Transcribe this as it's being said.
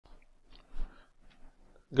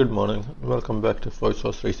Good morning, welcome back to Floyd's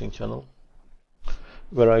horse racing channel,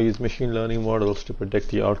 where I use machine learning models to predict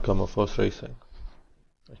the outcome of horse racing.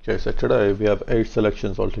 Okay, so today we have 8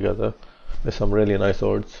 selections altogether with some really nice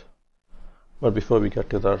odds. But before we get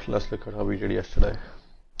to that, let's look at how we did yesterday.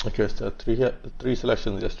 Okay, so three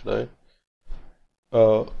selections yesterday.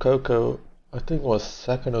 Coco, I think was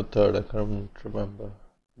second or third, I can't remember,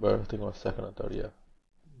 but I think it was second or third, yeah.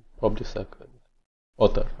 Probably second or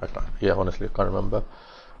third, honestly I can't remember.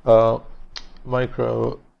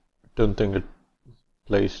 Micro, don't think it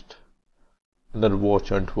placed. And then watch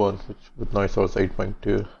and one, which with nice odds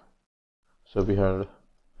 8.2. So we had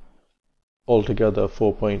altogether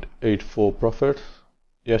 4.84 profit.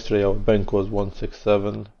 Yesterday our bank was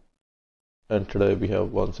 167, and today we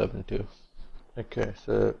have 172. Okay,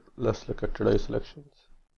 so let's look at today's selections.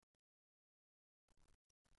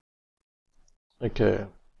 Okay,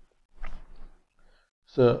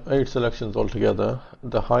 so 8 selections altogether.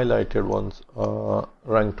 The highlighted ones are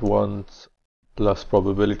ranked ones plus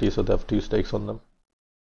probability, so they have 2 stakes on them.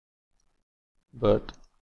 But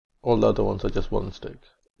all the other ones are just 1 stake.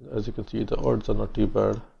 As you can see, the odds are not too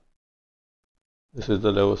bad. This is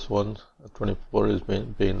the lowest one. 24 is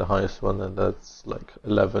being the highest one, and that's like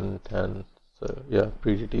 11, 10. So yeah,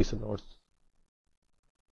 pretty decent odds.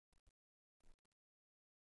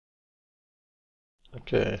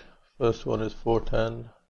 Okay, first one is 410,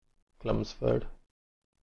 Chelmsford.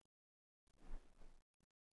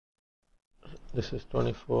 This is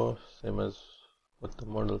 24, same as what the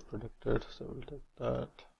model predicted, so we'll take that.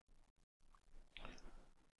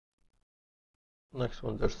 Next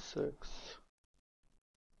one, there's 6.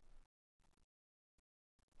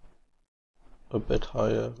 A bit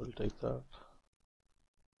higher, we'll take that.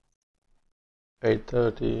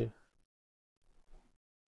 830.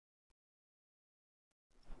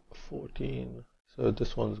 14. So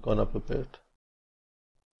this one's gone up a bit.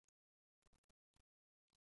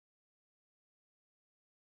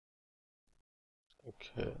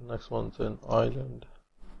 Okay, next one's in Ireland.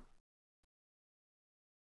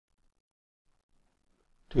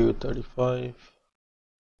 235.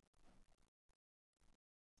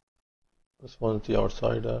 This one's the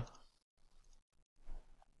outsider.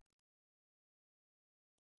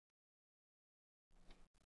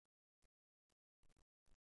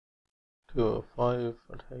 $205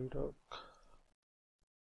 at Haydock.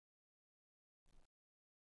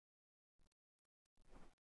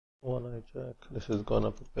 One-eye jack. This has gone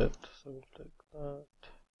up a bit, so we'll take that.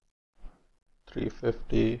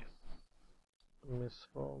 350. Miss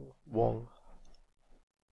from Wong.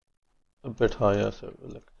 A bit higher, so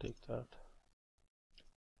we'll take that.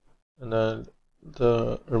 And then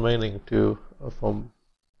the remaining 2 are from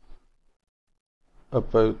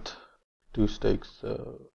about 2 stakes.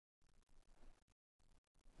 So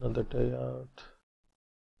another day out.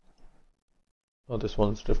 Oh, this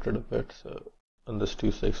one's drifted a bit, so, and there's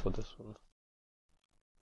 2 stakes for this one.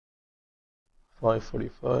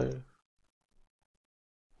 545.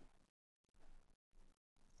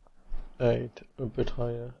 8, a bit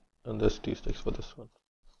higher, and there's 2 stakes for this one.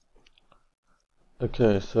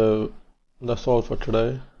 Okay, so that's all for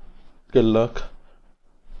today. Good luck.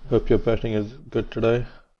 Hope your betting is good today.